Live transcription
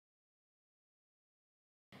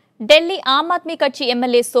டெல்லி ஆம் ஆத்மி கட்சி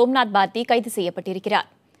MLA சோம்நாத் பார்த்தி கைது செய்யப்பட்டிருக்கிறார்.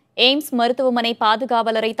 எய்ம்ஸ் மருத்துவமனை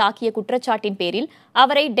பாதுகாவலரை தாக்கிய குற்றச்சாட்டின் பேரில்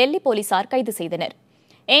அவரை டெல்லி போலீசார் கைது செய்தனர்.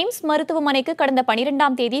 எய்ம்ஸ் மருத்துவமனைக்கு கடந்த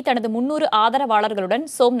 12ஆம் தேதி தனது 300 ஆதரவாளர்களுடன்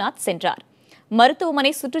சோம்நாத் சென்றார்.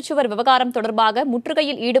 மருத்துவமனை சுற்றுச்சுவர் விவகாரம் தொடர்பாக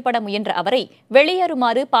முற்றுகையில் ஈடுபட முயன்ற அவரை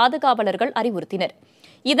வெளியேறுமாறு பாதுகாவலர்கள் அறிவுறுத்தினர்.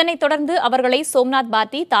 இதனைத் தொடர்ந்து அவர்களை சோம்நாத்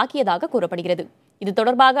பார்த்தி தாக்கியதாக கூறப்படுகிறது. இது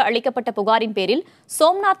தொடர்பாக அளிக்கப்பட்ட புகாரின் பேரில்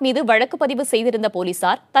சோம்நாத் மீது வழக்கு பதிவு செய்திருந்த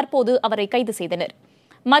போலீசார் தற்போது அவரை கைது செய்தனர்.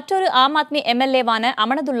 மற்றொரு ஆம் ஆத்மி MLA-வான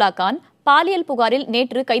அமனதுல்லா கான் பாலியல் புகாரில்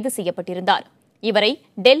நேற்று கைது செய்யப்பட்டிருந்தார். இவரை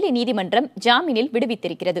டெல்லி நீதிமன்றம் ஜாமீனில்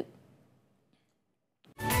விடுவித்திருக்கிறது.